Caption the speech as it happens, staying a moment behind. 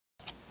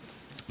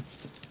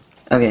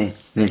Okay,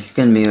 this is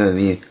going to be a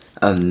review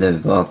of the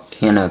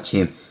Volcano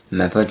Cube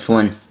mefferts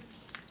one,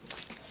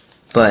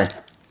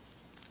 but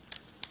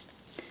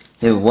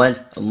there was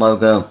a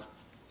logo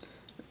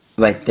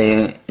right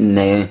there and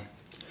there.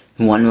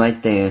 One right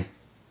there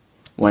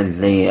was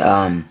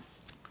the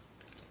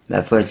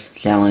mefferts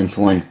challenge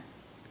one,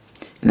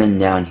 and then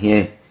down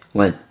here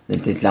was the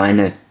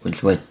designer,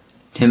 which was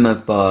Timur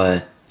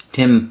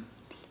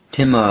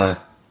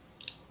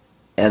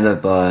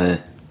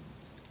Everbar,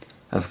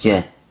 I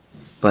forget,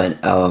 but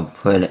I'll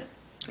put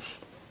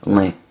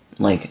link,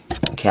 like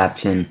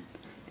caption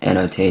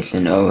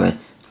annotation over it,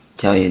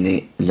 tell you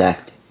the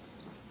exact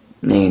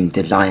name,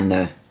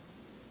 designer.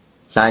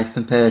 Size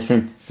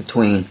comparison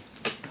between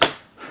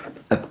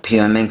a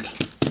pyramid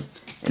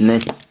and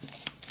this.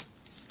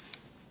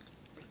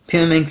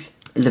 Pyramid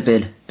is a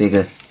bit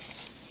bigger.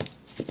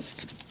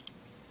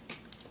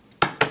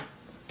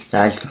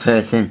 Size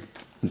comparison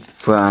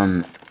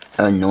from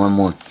a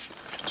normal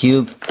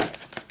cube.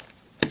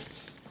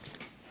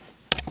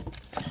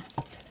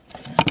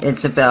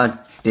 It's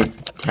about a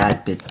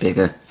tad bit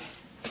bigger.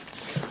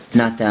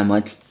 Not that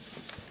much.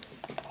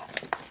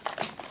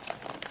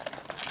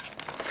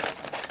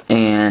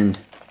 And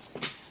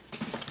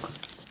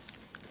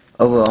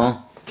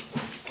overall,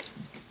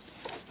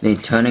 the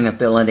turning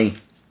ability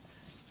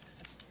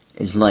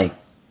is like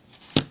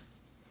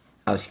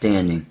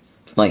outstanding.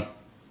 It's like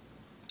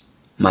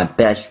my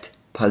best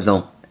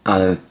puzzle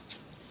out of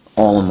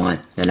all of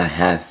mine that I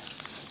have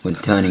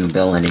with turning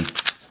ability.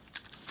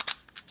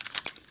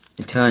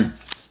 It turned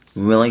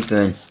really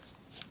good.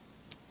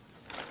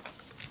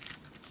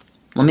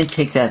 Let me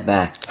take that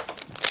back.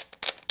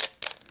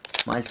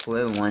 My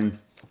square ones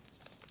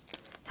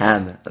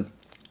have a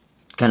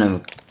kind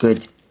of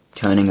good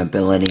turning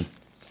ability.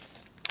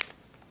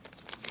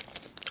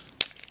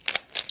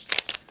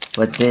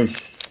 But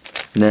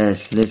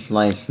this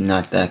light's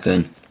not that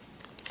good.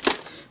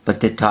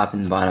 But the top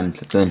and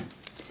bottoms are good.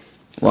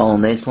 Well,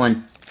 this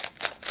one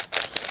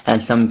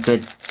has some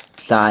good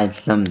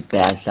sides, some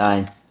bad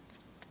sides.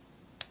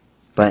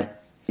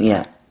 But,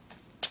 yeah.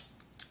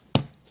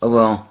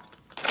 Overall,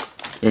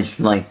 it's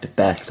like the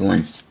best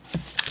one.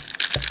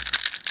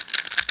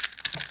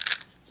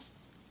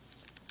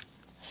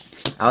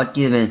 I would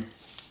give it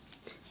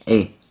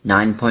a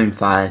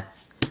 9.5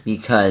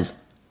 because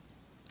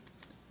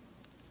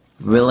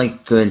really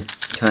good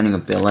turning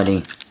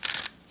ability.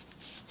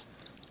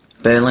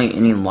 Barely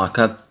any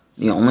lockup.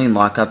 The only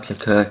lockups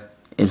occur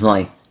is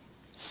like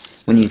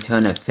when you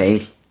turn a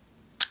face.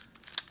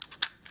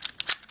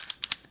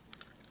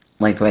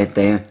 Like right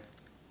there.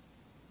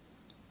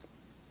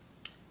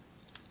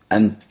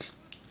 I'm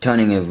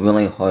turning it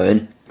really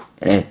hard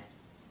and it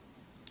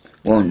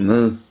won't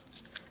move.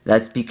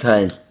 That's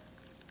because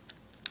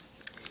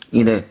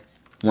either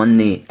one of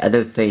the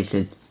other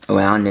faces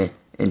around it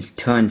is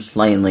turned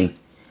slightly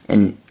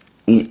and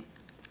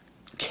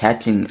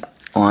catching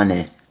on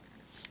it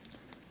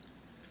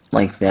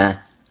like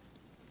that.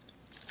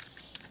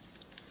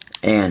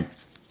 And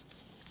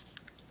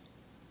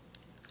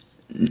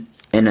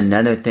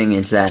another thing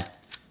is that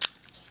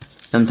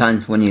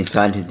sometimes when you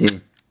try to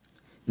do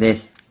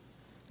this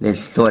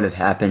sort of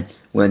happens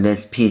where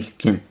this piece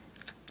can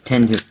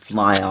tend to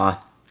fly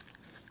off,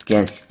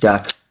 get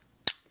stuck,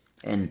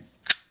 and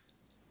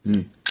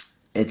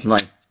it's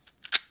like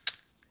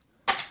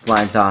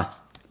flies off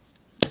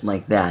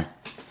like that.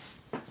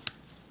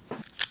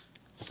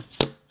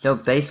 So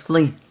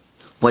basically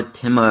what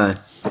Timur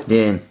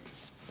did,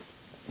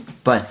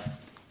 but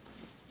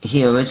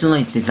he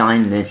originally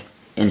designed this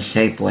in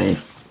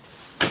shapeways,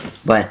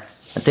 but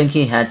I think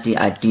he had the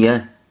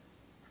idea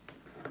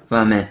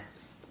from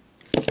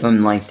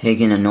like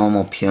taking a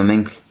normal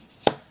pyramid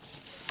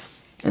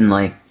and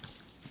like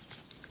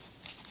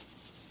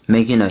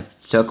making a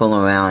circle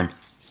around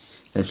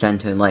the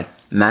center. Like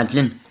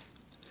imagine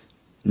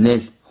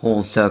this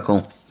whole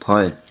circle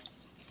part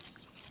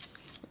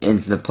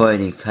is the part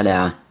he cut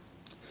out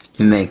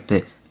to make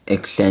the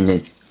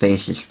extended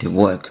faces to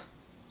work.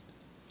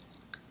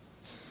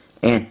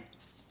 And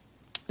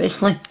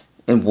basically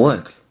it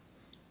works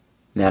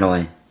that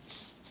way.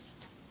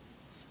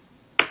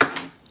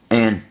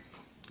 And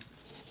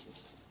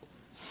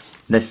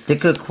the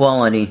sticker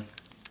quality,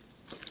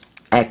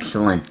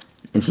 excellent.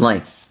 It's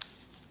like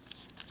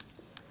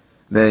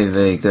very,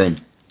 very good.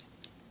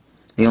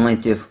 The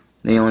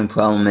only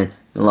problem is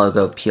the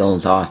logo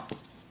peels off.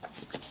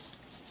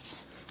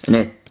 And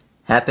it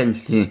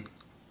happens to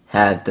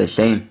have the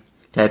same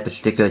type of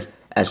stickers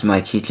as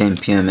my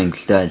keychain pyramid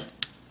does.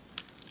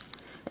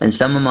 And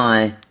some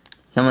of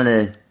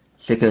the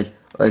stickers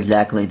are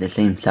exactly the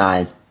same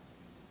size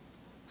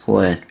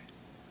for it.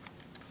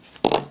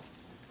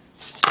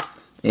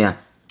 Yeah.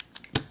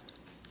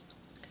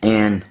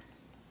 And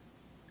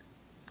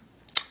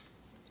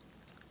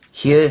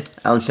here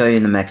I'll show you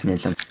the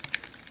mechanism.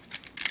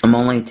 I'm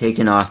only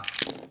taking off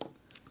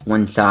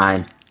one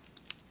side,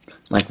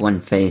 like one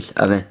face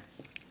of it.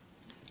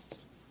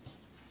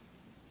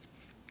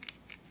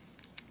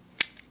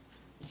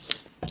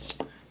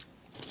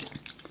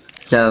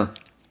 So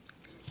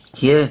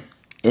here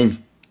is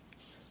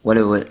what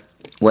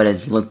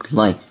it looks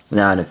like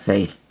without a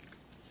face.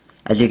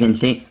 As you can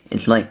see,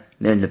 it's like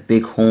there's a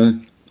big hole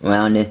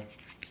around it.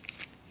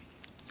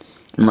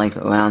 And like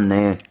around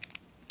there,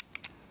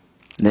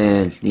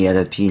 there's the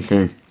other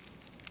pieces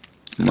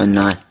and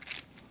whatnot.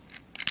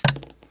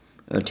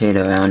 Rotate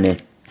around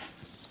it.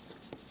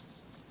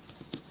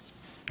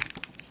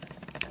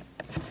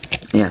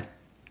 Yeah.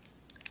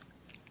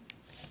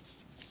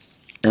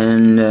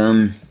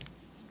 And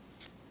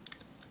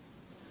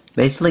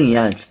basically,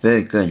 yeah, it's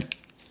very good.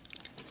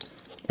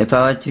 If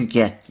I were to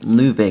get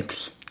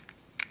Rubik's,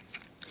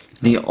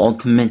 the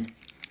ultimate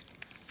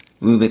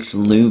Rubik's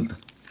Lube,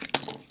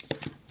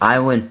 I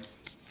would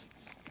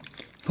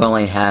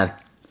probably have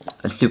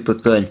a super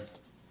good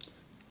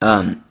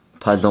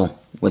puzzle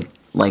with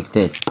like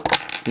this,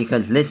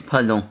 because this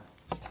puzzle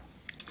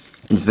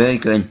is very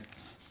good.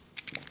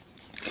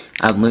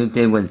 I've lubed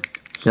it with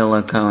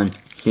silicone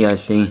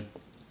CRC,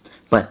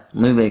 but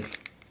Rubik's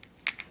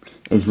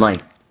is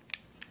like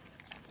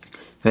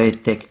very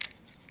thick,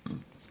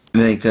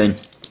 very good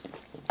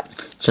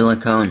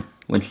silicone,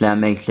 which that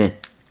makes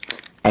it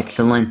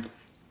excellent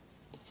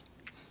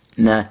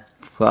in that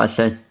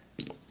process,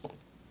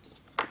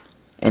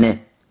 and it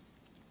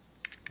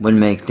would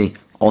make the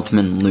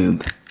ultimate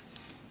lube.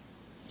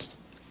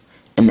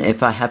 And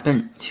if I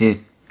happen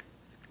to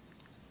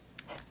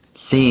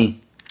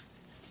see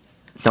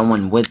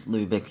someone with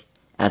Rubik's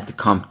at the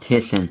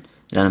competition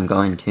that I'm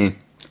going to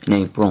in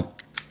April,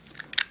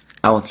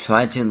 I will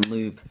try to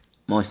lube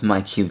most of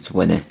my cubes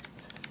with it.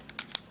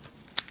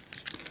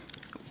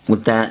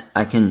 With that,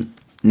 I can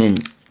then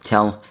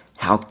tell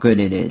how good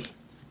it is.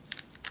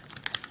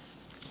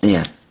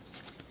 Yeah.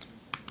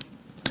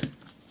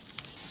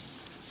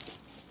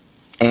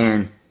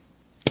 And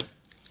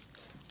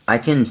I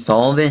can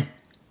solve it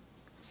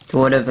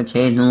sort of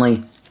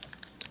occasionally.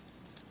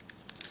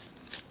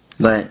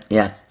 But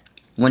yeah,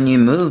 when you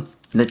move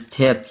the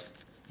tips,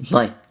 it's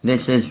like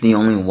this is the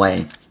only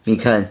way.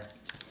 Because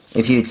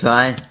if you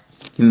try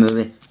to move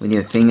it with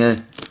your finger,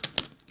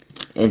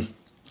 it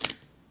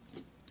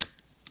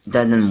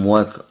doesn't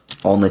work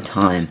all the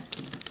time.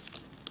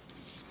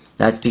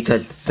 That's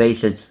because the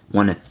faces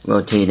want to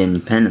rotate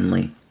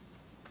independently.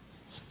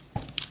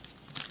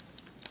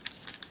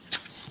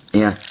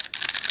 Yeah.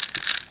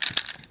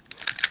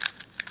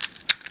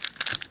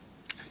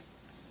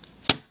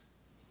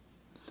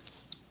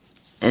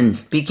 And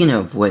speaking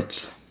of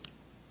which,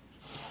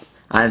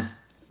 I've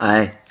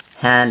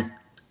had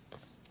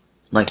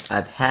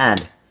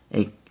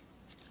a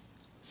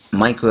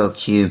micro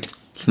cube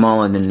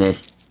smaller than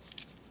this,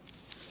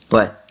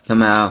 but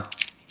somehow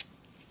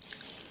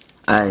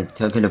I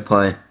took it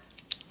apart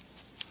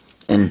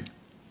and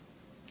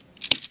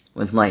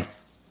was like,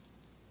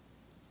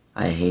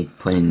 I hate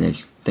putting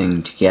this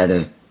thing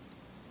together.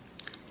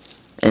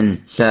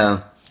 And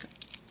so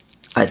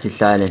I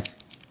decided,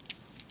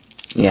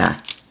 yeah,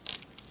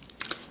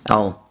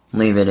 I'll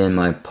leave it in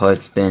my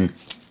parts bin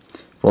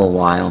for a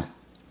while.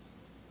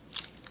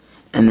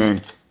 And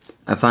then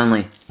I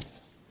finally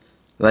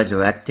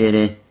resurrected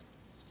it,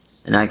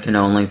 and I can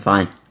only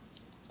find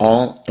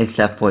all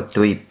except for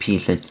 3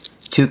 pieces,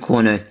 2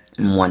 corners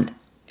and 1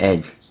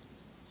 edge.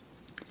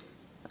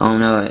 I don't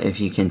know if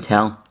you can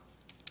tell,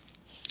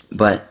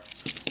 but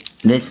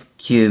this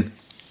cube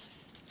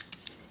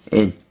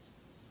is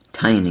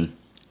tiny.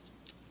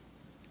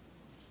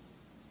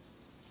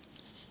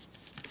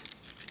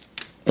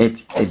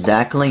 It's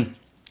exactly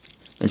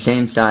the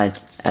same size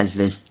as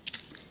this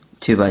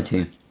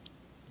 2x2.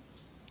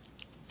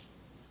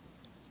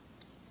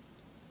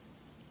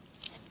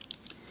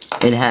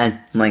 It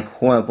had like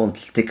horrible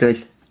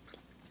stickers,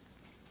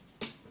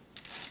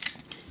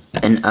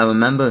 and I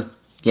remember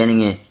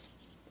getting it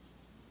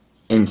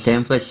in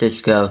San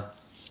Francisco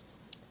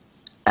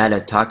at a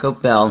Taco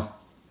Bell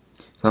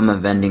from a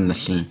vending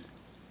machine.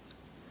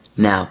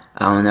 Now,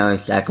 I don't know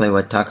exactly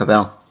what Taco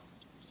Bell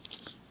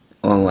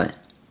or what.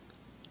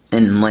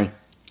 And like,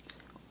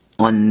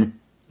 on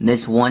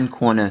this one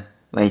corner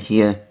right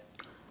here,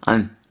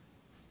 I'm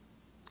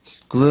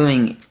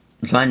trying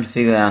to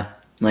figure out,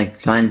 like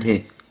trying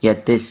to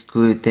get this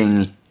screw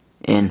thing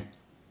in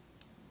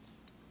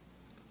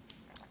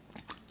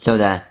so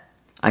that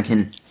I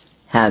can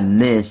have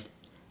this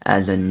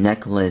as a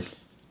necklace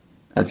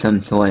of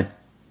some sort.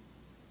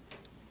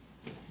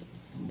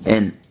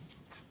 And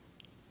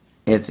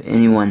if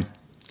anyone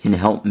can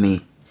help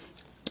me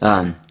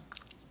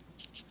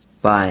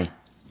by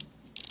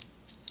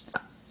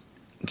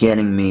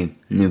getting me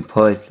new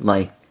parts,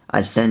 like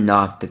I send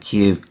off the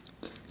cube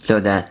so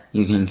that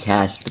you can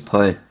cast the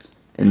part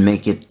and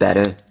make it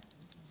better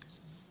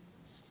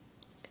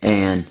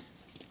and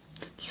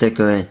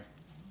sticker it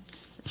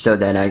so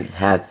that I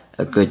have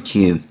a good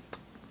cube.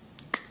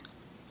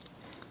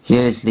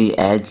 Here's the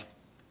edge.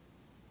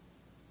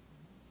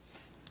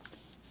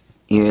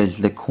 Here's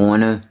the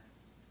corner.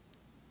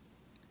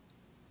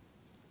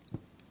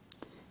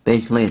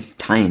 Basically, it's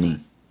tiny.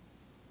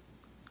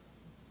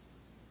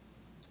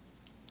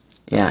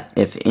 Yeah,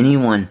 if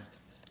anyone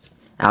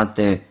out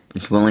there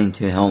is willing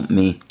to help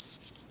me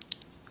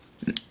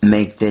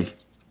make this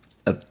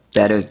a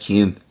better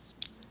cube,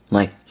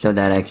 like, so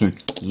that I can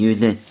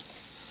use it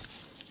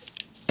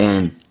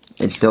and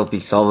it still be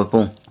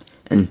solvable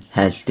and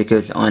has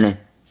stickers on it,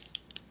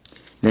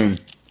 then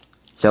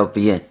so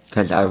be it,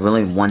 because I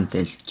really want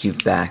this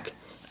cube back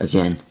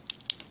again.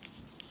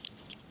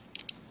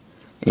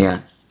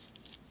 Yeah.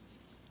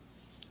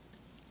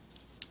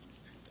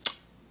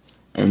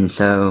 And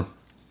so,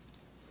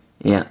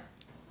 yeah.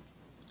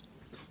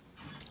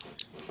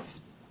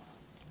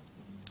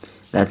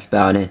 That's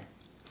about it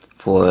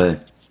for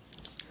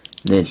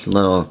this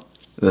little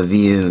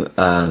review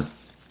of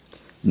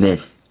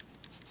this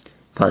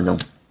puzzle.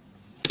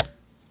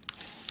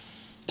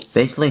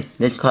 Basically,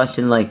 this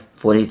costed like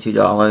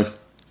 $42.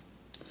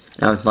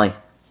 And I was like,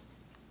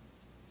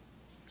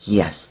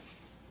 yes,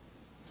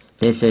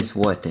 this is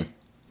worth it.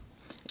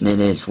 And it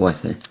is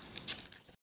worth it.